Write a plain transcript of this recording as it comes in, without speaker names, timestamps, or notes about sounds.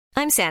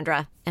I'm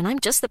Sandra, and I'm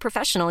just the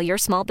professional your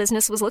small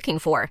business was looking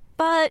for.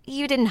 But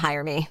you didn't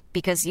hire me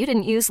because you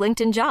didn't use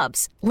LinkedIn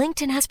Jobs.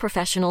 LinkedIn has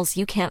professionals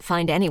you can't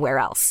find anywhere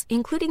else,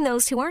 including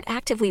those who aren't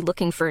actively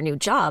looking for a new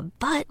job,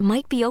 but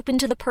might be open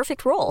to the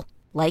perfect role,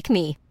 like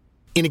me.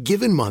 In a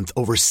given month,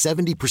 over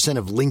 70%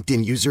 of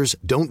LinkedIn users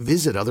don't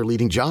visit other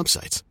leading job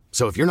sites.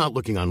 So if you're not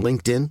looking on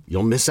LinkedIn,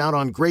 you'll miss out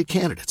on great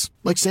candidates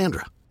like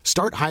Sandra.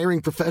 Start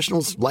hiring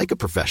professionals like a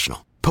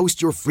professional.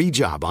 Post your free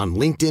job on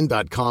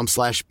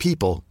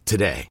linkedin.com/people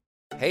today.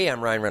 Hey,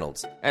 I'm Ryan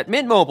Reynolds. At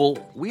Mint Mobile,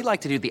 we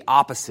like to do the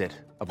opposite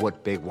of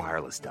what Big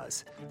Wireless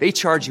does. They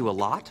charge you a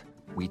lot,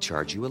 we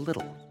charge you a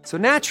little. So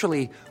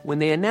naturally, when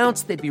they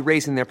announced they'd be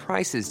raising their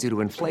prices due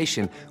to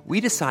inflation,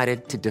 we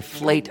decided to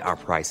deflate our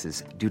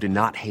prices due to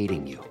not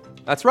hating you.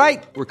 That's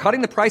right. We're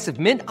cutting the price of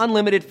Mint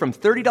Unlimited from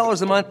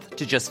 $30 a month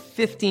to just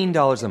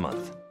 $15 a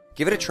month.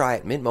 Give it a try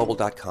at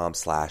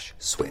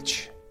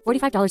mintmobile.com/switch.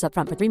 $45 up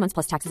front for 3 months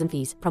plus taxes and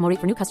fees. Promo rate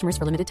for new customers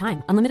for limited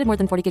time. Unlimited more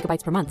than 40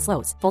 gigabytes per month.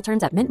 Slows full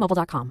terms at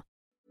mintmobile.com.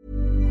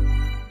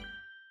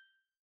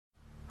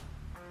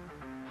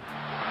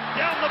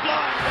 Down the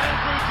blind,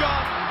 Andrew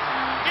John.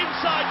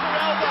 Inside for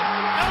Albert.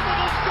 Albert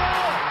will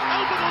score.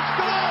 Albert will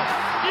score.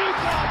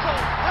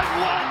 Newcastle have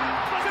won.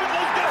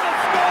 Fiddler's going to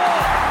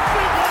score.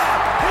 Fiddler,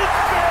 his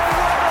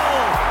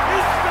farewell.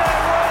 His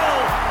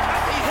farewell. And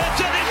he hits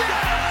it. He's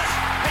got it.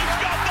 He's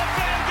got the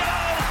field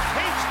goal.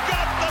 He's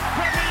got the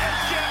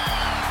premiership.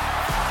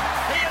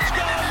 He has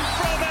gone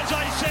from, as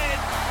I said,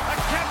 a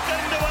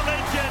captain to a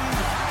legend.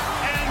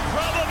 And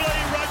probably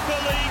rugby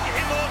league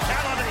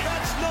immortality.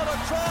 That's not a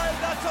try.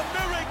 That's a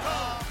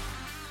miracle.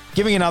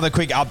 Giving another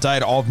quick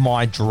update of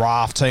my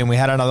draft team. We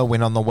had another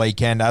win on the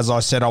weekend. As I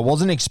said, I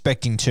wasn't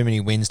expecting too many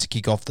wins to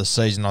kick off the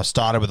season. I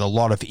started with a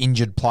lot of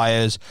injured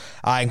players,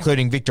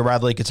 including Victor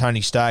Radley,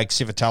 Katoni Staggs,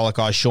 Sifa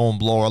Talakai, Sean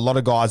Bloor, a lot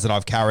of guys that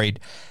I've carried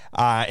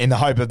in the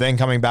hope of them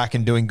coming back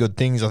and doing good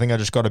things. I think I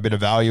just got a bit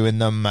of value in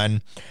them.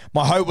 And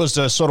my hope was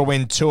to sort of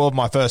win 2 of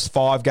my first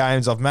 5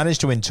 games. I've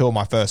managed to win 2 of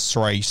my first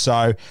 3.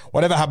 So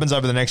whatever happens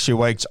over the next few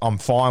weeks, I'm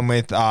fine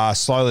with.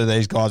 Slowly,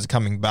 these guys are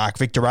coming back.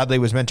 Victor Radley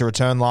was meant to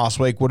return last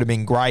week. Would have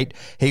been great.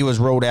 He was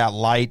ruled out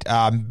late.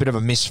 Bit of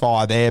a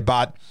misfire there.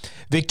 But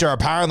Victor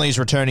apparently is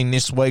returning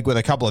this week with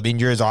a couple of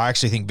injuries. I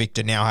actually think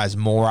Victor now has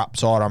more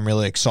upside. I'm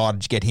really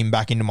excited to get him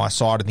back into my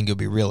side. I think he'll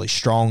be really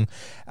strong.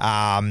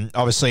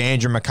 Obviously,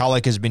 Andrew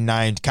McCulloch has been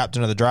named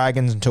captain of the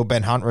Dragons until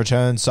Ben Hunt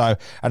returns. So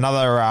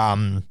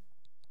another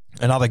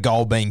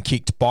goal being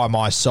kicked by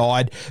my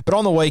side. But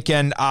on the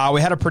weekend,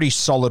 we had a pretty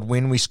solid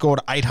win. We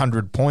scored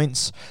 800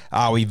 points.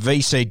 We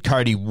VC'd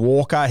Cody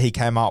Walker. He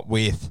came up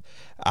with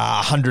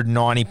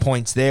 190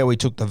 points there. We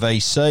took the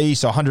VC,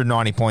 so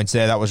 190 points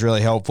there. That was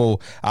really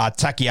helpful.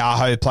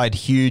 Takiaho played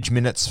huge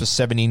minutes for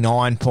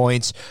 79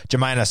 points.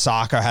 Jermaine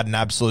Osako had an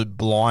absolute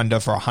blinder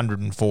for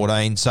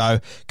 114. So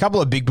a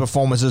couple of big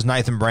performances.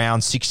 Nathan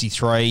Brown,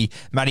 63.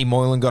 Matty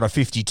Moylan got a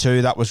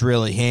 52. That was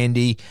really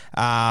handy.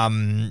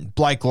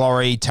 Blake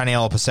Laurie,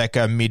 Taniela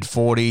Paseka,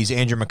 mid-40s.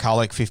 Andrew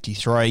McCulloch,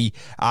 53.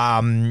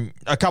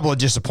 A couple of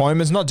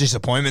disappointments. Not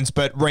disappointments,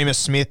 but Remus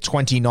Smith,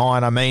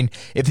 29. I mean,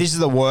 if this is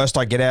the worst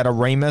I get out of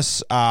Remus,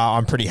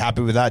 I'm pretty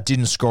happy with that.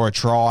 Didn't score a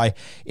try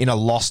in a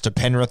loss to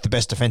Penrith, the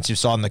best defensive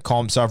side in the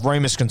comp. So if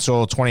Remus can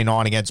score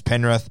 29 against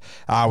Penrith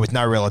with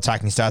no real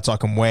attacking stats, I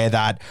can wear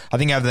that. I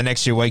think over the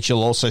next few weeks,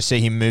 you'll also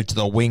see him move to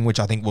the wing, which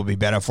I think will be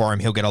better for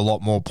him. He'll get a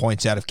lot more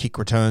points out of kick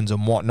returns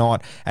and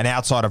whatnot. And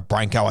outside of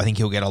Branko, I think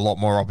he'll get a lot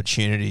more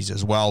opportunities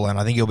as well. And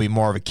I think he'll be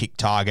more of a kick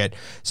target.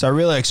 So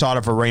really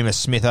excited for Remus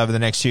Smith over the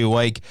next few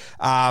weeks.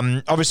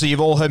 Obviously,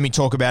 you've all heard me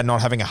talk about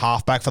not having a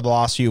halfback for the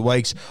last few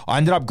weeks. I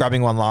ended up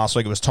grabbing one last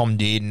week. It was Tom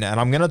Dearden, and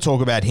I'm going to talk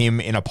about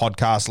him in a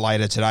podcast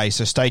later today,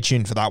 so stay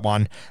tuned for that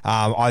one.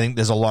 I think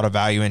there's a lot of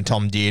value in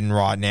Tom Dearden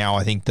right now.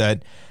 I think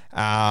that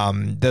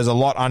there's a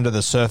lot under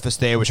the surface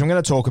there, which I'm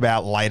going to talk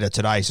about later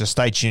today, so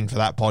stay tuned for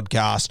that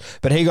podcast.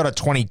 But he got a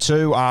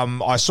 22.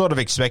 I sort of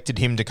expected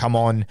him to come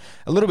on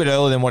a little bit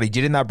earlier than what he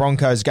did in that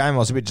Broncos game. I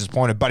was a bit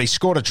disappointed, but he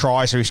scored a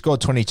try, so he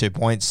scored 22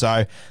 points,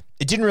 so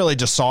it didn't really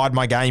decide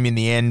my game in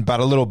the end, but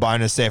a little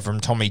bonus there from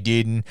Tommy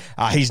Dearden.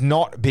 He's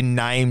not been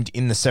named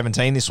in the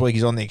 17 this week.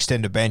 He's on the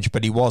extended bench,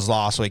 but he was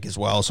last week as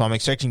well. So I'm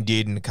expecting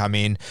Dearden to come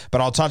in, but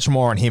I'll touch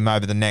more on him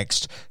over the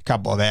next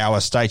couple of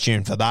hours. Stay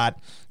tuned for that.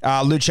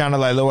 Luciano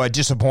Leilua,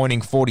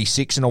 disappointing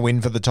 46 in a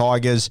win for the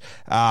Tigers.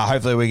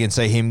 Hopefully we can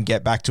see him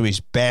get back to his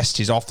best,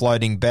 his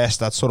offloading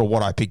best. That's sort of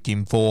what I picked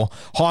him for.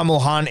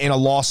 Heimel Hunt in a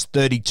loss,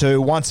 32.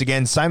 Once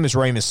again, same as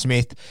Remus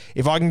Smith.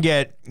 If I can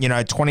get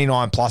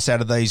 29 plus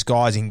out of these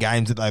guys in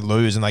games that they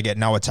lose and they get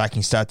no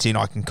attacking stats in,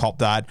 I can cop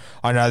that.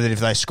 I know that if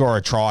they score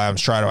a try, I'm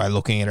straight away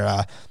looking at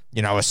a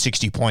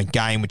 60-point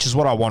game, which is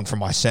what I want from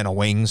my centre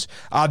wings.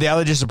 The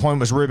other disappointment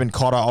was Ruben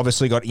Cotter.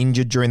 Obviously got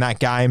injured during that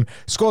game.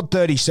 Scored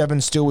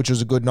 37 still, which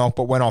was a good knock,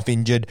 but went off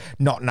injured.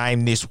 Not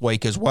named this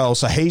week as well.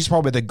 So he's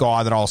probably the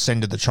guy that I'll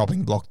send to the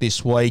chopping block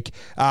this week.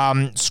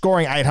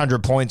 Scoring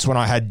 800 points when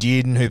I had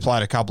Dearden, who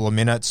played a couple of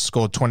minutes,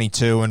 scored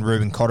 22, and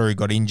Ruben Cotter, who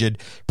got injured.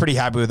 Pretty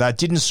happy with that.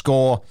 Didn't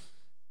score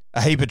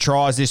a heap of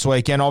tries this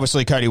weekend.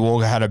 Obviously, Cody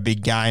Walker had a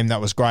big game.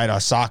 That was great.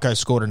 Isako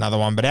scored another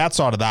one. But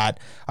outside of that,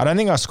 I don't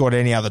think I scored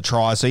any other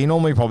tries. So you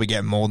normally probably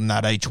get more than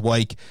that each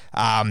week.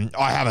 I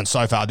haven't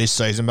so far this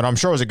season, but I'm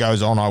sure as it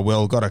goes on, I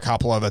will. Got a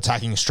couple of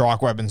attacking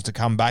strike weapons to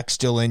come back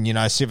still in,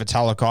 Siva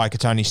Talakai,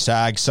 Katoni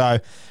Staggs. So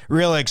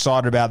really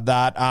excited about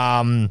that.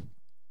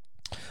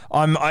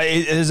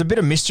 There's a bit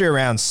of mystery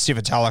around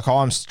Siva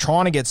Talakai. I'm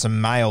trying to get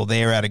some mail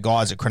there out of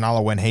guys at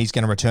Cronulla when he's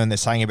going to return. They're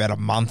saying about a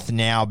month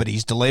now, but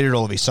he's deleted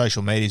all of his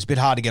social media. It's a bit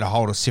hard to get a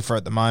hold of Sifa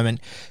at the moment.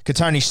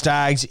 Katoni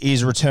Staggs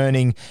is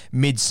returning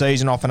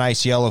mid-season off an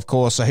ACL, of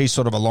course, so he's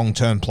sort of a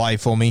long-term play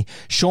for me.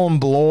 Shawn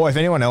Blore, if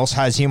anyone else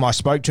has him, I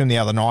spoke to him the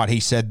other night. He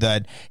said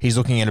that he's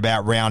looking at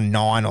about round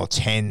 9 or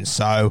 10,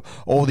 so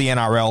all the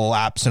NRL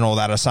apps and all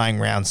that are saying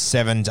round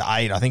 7 to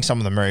 8. I think some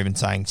of them are even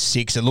saying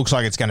 6. It looks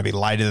like it's going to be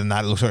later than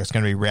that. It looks like it's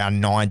going to be round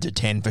 9 to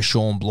 10 for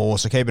Shawn Blore,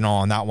 so keep an eye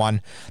on that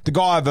one. The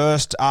guy I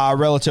versed,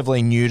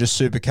 relatively new to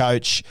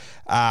Supercoach,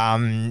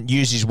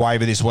 used his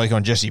waiver this week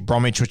on Jesse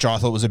Bromwich, which I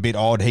thought was a bit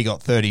odd. He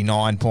got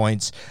 39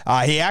 points.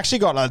 He actually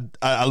got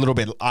a little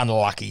bit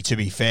unlucky, to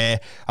be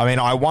fair. I mean,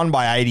 I won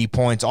by 80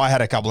 points. I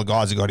had a couple of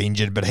guys who got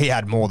injured, but he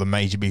had more than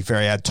me, to be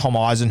fair. He had Tom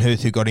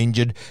Eisenhuth, who got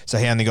injured, so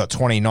he only got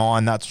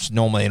 29. That's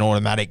normally an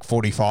automatic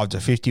 45 to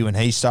 50 when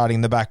he's starting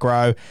in the back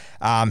row.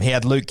 He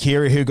had Luke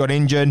Keary, who got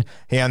injured.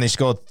 He only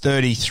scored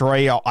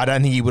 33. I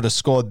don't think he would have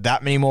scored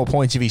that many more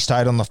points if he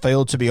stayed on the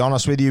field, to be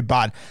honest with you,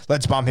 but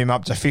let's bump him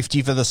up to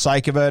 50 for the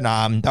sake of it.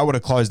 That would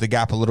have closed the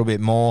gap a little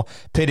bit more.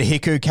 Peter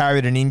Hiku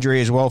carried an injury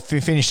as well.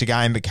 Finished the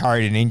game, but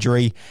carried an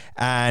injury.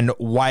 And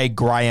Wade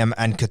Graham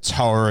and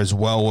Katoa as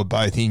well were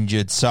both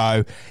injured.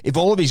 So if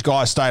all of his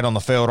guys stayed on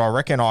the field, I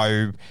reckon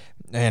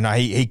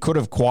he could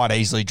have quite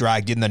easily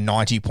dragged in the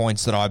 90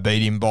 points that I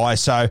beat him by.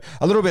 So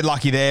a little bit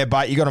lucky there,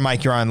 but you got to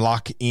make your own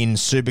luck in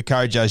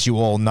Supercoach, as you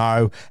all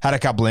know. Had a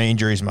couple of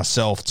injuries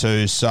myself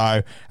too.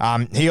 So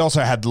he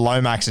also had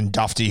Lomax and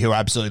Dufty, who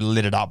absolutely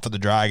lit it up for the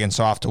Dragons.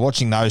 So after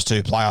watching those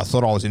two play, I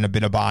thought I was in a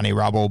bit of Barney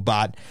rubble,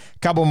 but a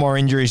couple more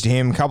injuries to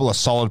him, a couple of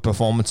solid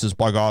performances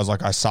by guys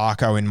like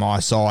Isako in my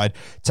side.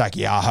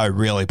 Takiaho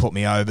really put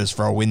me overs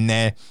for a win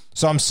there.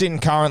 So I'm sitting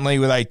currently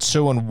with a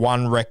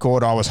 2-1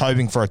 record. I was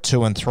hoping for a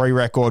 2-3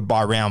 record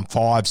by round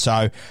 5,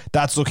 so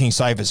that's looking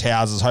safe as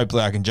houses.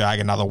 Hopefully I can jag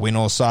another win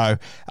or so.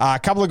 A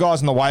couple of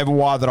guys on the waiver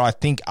wire that I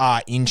think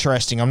are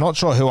interesting. I'm not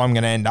sure who I'm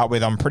going to end up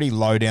with. I'm pretty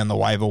low down the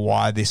waiver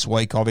wire this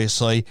week,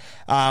 obviously.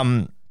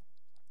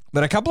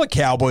 But a couple of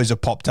Cowboys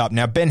have popped up.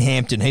 Now, Ben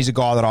Hampton, he's a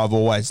guy that I've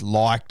always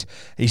liked.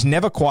 He's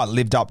never quite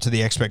lived up to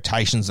the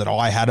expectations that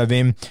I had of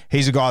him.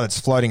 He's a guy that's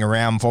floating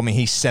around for me.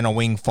 He's centre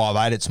wing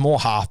 5'8". It's more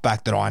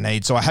halfback that I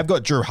need. So I have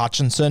got Drew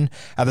Hutchinson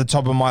at the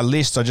top of my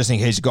list. I just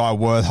think he's a guy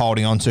worth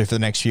holding on to for the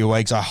next few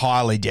weeks. I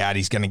highly doubt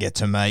he's going to get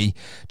to me.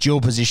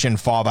 Dual position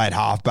 5'8"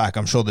 halfback.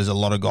 I'm sure there's a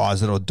lot of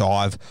guys that'll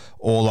dive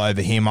all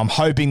over him. I'm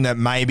hoping that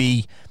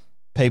maybe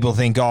people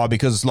think,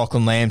 because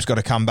Lachlan Lamb's got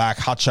to come back,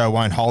 Hutcho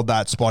won't hold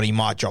that spot. He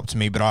might drop to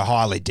me, but I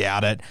highly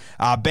doubt it.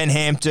 Ben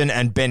Hampton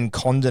and Ben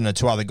Condon are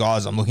two other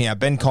guys I'm looking at.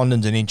 Ben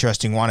Condon's an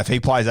interesting one. If he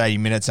plays 80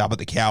 minutes up at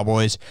the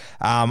Cowboys,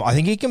 I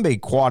think he can be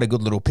quite a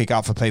good little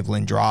pickup for people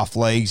in draft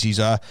leagues. He's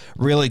a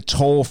really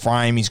tall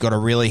frame. He's got a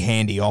really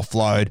handy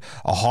offload,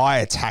 a high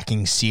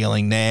attacking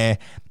ceiling there.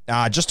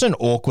 Just an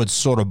awkward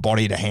sort of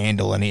body to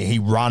handle, and he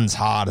runs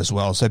hard as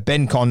well. So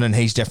Ben Condon,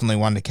 he's definitely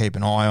one to keep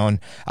an eye on.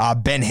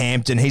 Ben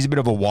Hampton, he's a bit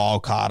of a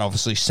wild card,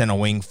 obviously centre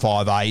wing,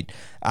 5'8".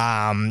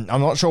 I'm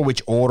not sure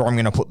which order I'm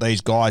going to put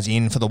these guys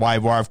in for the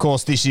waiver wire. Of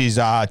course, this is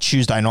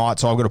Tuesday night,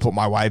 so I've got to put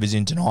my waivers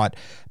in tonight.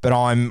 But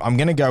I'm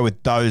going to go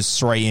with those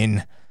three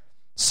in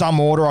some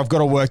order. I've got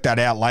to work that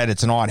out later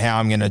tonight, how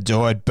I'm going to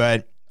do it.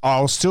 But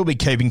I'll still be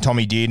keeping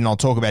Tommy Dearden. I'll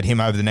talk about him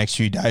over the next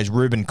few days.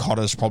 Ruben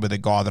Cotter's probably the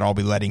guy that I'll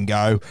be letting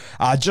go.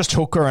 Just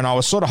Hooker, and I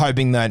was sort of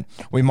hoping that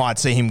we might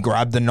see him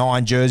grab the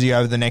 9 jersey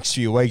over the next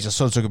few weeks. I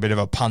sort of took a bit of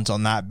a punt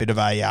on that, bit of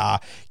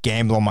a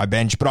gamble on my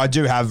bench. But I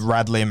do have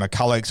Radley and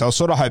McCulloch, so I was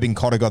sort of hoping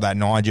Cotter got that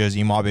 9 jersey.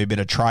 He might be a bit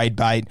of trade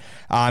bait.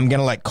 I'm going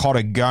to let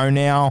Cotter go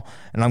now,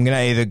 and I'm going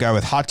to either go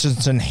with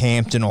Hutchinson,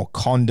 Hampton, or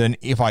Condon.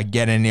 If I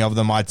get any of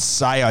them, I'd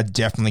say I'd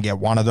definitely get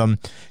one of them.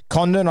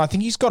 Condon, I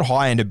think he's got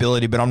high-end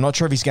ability, but I'm not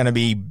sure if he's going to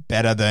be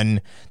better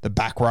than the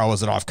back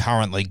rowers that I've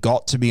currently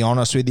got, to be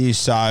honest with you.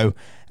 So,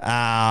 be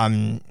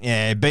an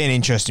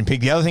interesting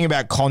pick. The other thing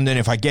about Condon,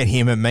 if I get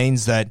him, it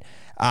means that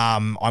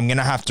I'm going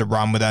to have to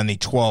run with only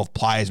 12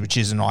 players, which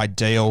isn't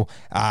ideal,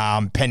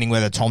 pending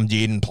whether Tom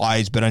Dearden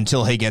plays. But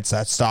until he gets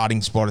that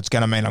starting spot, it's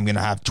going to mean I'm going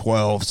to have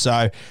 12.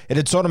 So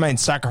it'd sort of mean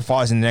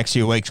sacrificing the next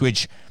few weeks,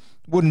 which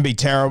wouldn't be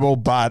terrible,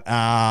 but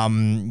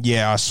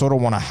I sort of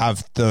want to have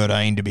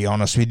 13, to be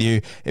honest with you.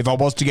 If I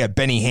was to get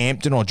Benny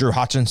Hampton or Drew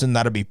Hutchinson,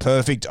 that'd be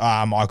perfect.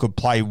 I could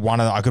play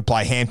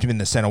Hampton in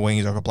the centre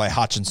wings. I could play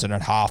Hutchinson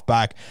at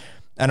halfback.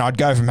 And I'd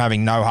go from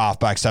having no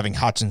halfbacks to having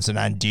Hutchinson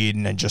and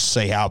Dearden and just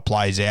see how it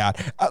plays out.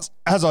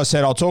 As I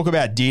said, I'll talk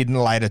about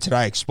Dearden later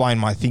today, explain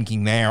my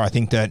thinking there. I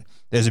think that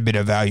there's a bit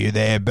of value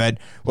there. But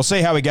we'll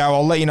see how we go.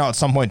 I'll let you know at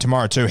some point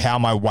tomorrow too how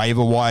my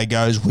waiver wire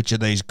goes, which of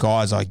these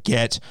guys I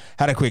get.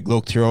 Had a quick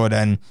look through it,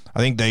 and I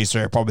think these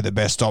three are probably the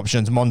best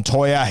options.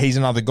 Montoya, he's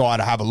another guy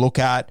to have a look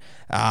at.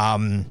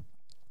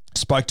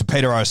 Spoke to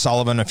Peter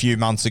O'Sullivan a few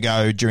months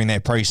ago during their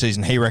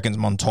preseason. He reckons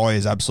Montoya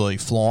is absolutely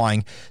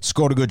flying.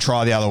 Scored a good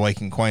try the other week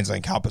in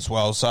Queensland Cup as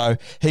well. So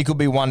he could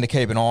be one to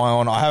keep an eye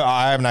on.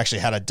 I haven't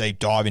actually had a deep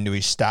dive into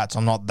his stats.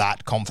 I'm not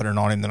that confident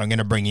on him that I'm going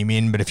to bring him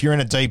in. But if you're in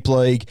a deep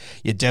league,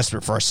 you're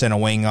desperate for a centre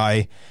wing,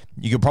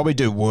 you could probably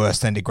do worse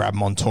than to grab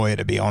Montoya,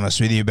 to be honest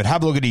with you. But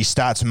have a look at his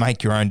stats and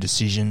make your own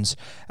decisions.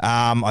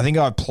 I think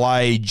I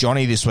played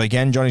Johnny this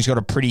weekend. Johnny's got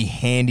a pretty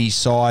handy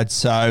side,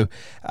 so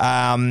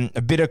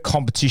a bit of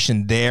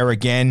competition there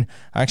again.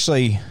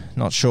 Actually,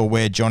 not sure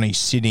where Johnny's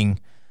sitting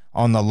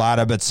on the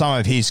ladder, but some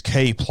of his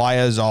key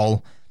players,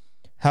 I'll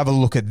have a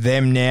look at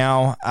them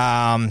now.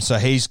 So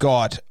he's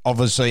got,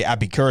 obviously,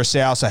 Api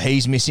Curacao, so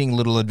he's missing.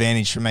 Little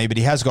advantage for me, but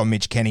he has got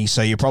Mitch Kenny,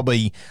 so you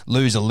probably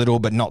lose a little,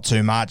 but not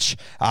too much.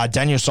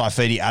 Daniel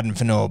Saifiti, Adam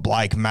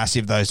Fanua-Blake,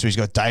 massive those two. He's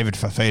got David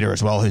Fafita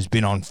as well, who's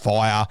been on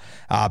fire.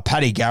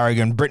 Paddy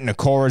Garrigan, Britton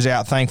Okora's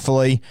out,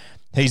 thankfully.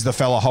 He's the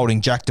fella holding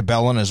Jack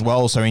DeBellin as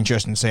well, so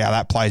interesting to see how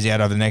that plays out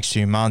over the next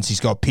few months. He's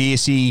got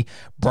Piercy,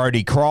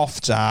 Brodie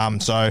Croft,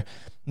 so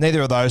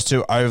neither of those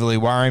two overly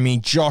worry me.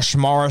 Josh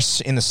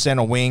Morris in the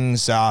centre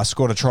wings,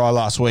 scored a try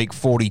last week,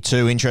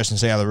 42. Interesting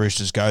to see how the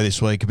Roosters go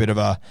this week. A bit of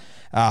a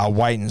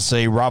wait and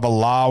see.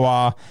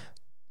 Ravalawa,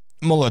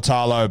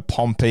 Mulatalo,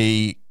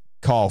 Pompey,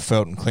 Kyle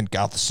Felton, Clint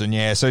Gutherson.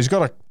 Yeah, so he's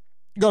got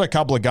a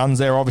couple of guns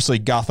there. Obviously,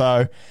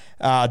 Gutho,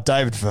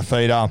 David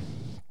Fafita,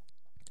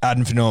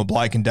 Adam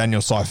Fanua-Blake, and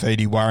Daniel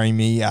Saifiti worry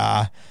me.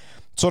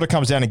 Sort of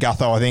comes down to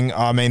Gutho, I think.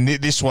 I mean,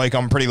 this week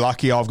I'm pretty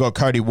lucky. I've got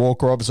Cody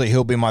Walker. Obviously,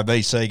 he'll be my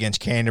VC against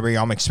Canterbury.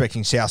 I'm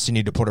expecting South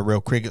Sydney to put a real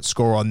cricket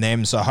score on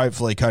them. So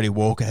hopefully Cody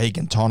Walker, he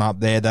can ton up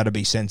there. That'll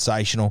be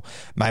sensational.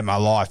 Make my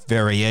life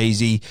very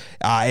easy.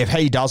 If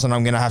he doesn't,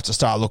 I'm going to have to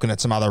start looking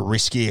at some other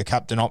riskier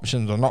captain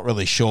options. I'm not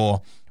really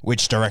sure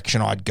which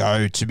direction I'd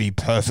go, to be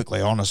perfectly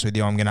honest with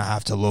you. I'm going to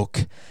have to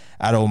look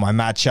at all my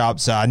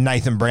matchups.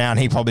 Nathan Brown,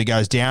 he probably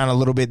goes down a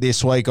little bit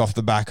this week off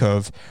the back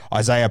of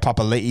Isaiah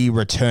Papali'i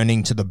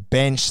returning to the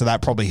bench, so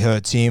that probably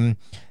hurts him.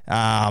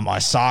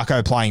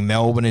 Isako playing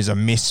Melbourne is a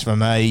miss for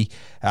me.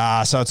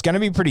 So it's going to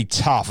be pretty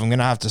tough. I'm going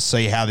to have to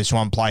see how this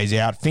one plays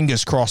out.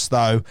 Fingers crossed,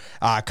 though,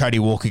 Cody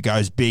Walker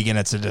goes big and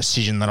it's a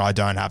decision that I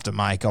don't have to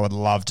make. I would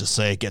love to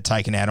see it get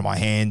taken out of my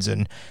hands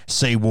and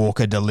see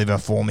Walker deliver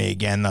for me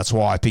again. That's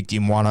why I picked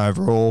him 1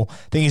 overall.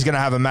 I think he's going to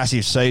have a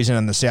massive season,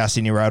 and the South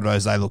Sydney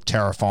Rabbitohs, they look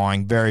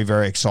terrifying. Very,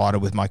 very excited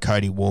with my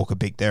Cody Walker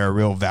pick. They're a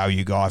real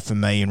value guy for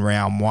me in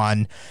round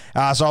 1.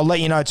 So I'll let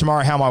you know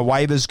tomorrow how my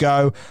waivers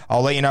go.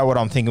 I'll let you know what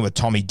I'm thinking with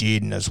Tommy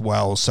Dearden as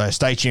well. So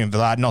stay tuned for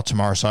that. Not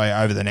tomorrow, sorry,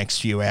 over the next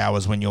few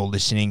hours when you're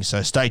listening.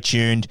 So stay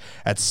tuned.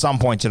 At some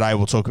point today,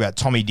 we'll talk about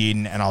Tommy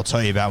Dearden, and I'll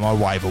tell you about my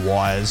waiver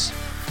wires.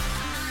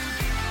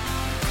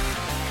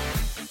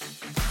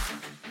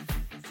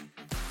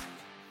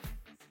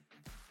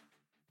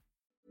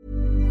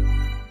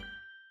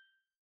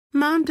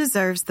 Mom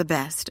deserves the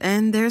best,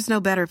 and there's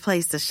no better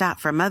place to shop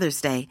for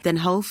Mother's Day than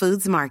Whole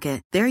Foods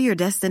Market. They're your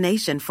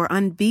destination for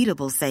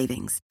unbeatable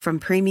savings, from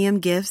premium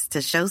gifts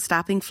to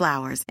show-stopping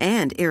flowers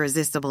and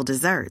irresistible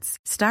desserts.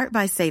 Start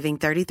by saving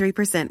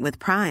 33% with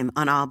Prime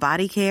on all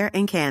body care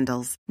and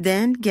candles.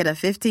 Then get a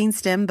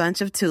 15-stem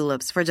bunch of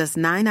tulips for just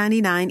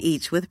 $9.99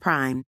 each with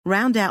Prime.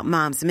 Round out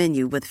Mom's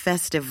menu with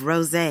festive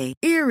rosé,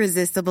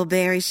 irresistible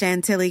berry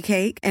chantilly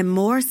cake, and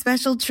more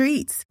special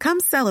treats.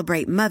 Come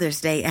celebrate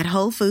Mother's Day at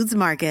Whole Foods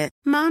Market.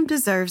 Mom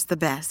deserves the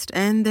best,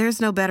 and there's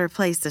no better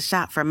place to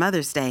shop for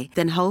Mother's Day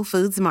than Whole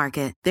Foods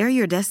Market. They're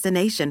your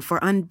destination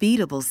for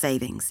unbeatable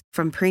savings,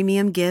 from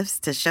premium gifts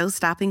to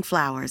show-stopping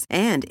flowers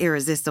and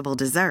irresistible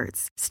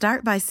desserts.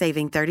 Start by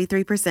saving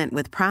 33%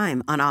 with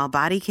Prime on all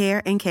body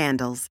care and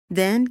candles.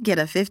 Then get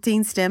a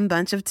 15-stem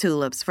bunch of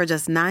tulips for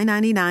just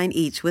 $9.99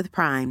 each with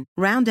Prime.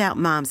 Round out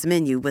Mom's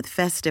menu with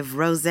festive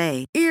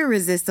rosé,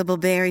 irresistible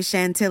berry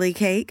chantilly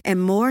cake,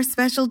 and more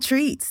special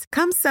treats.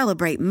 Come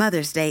celebrate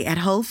Mother's Day at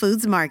Whole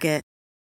Foods Market.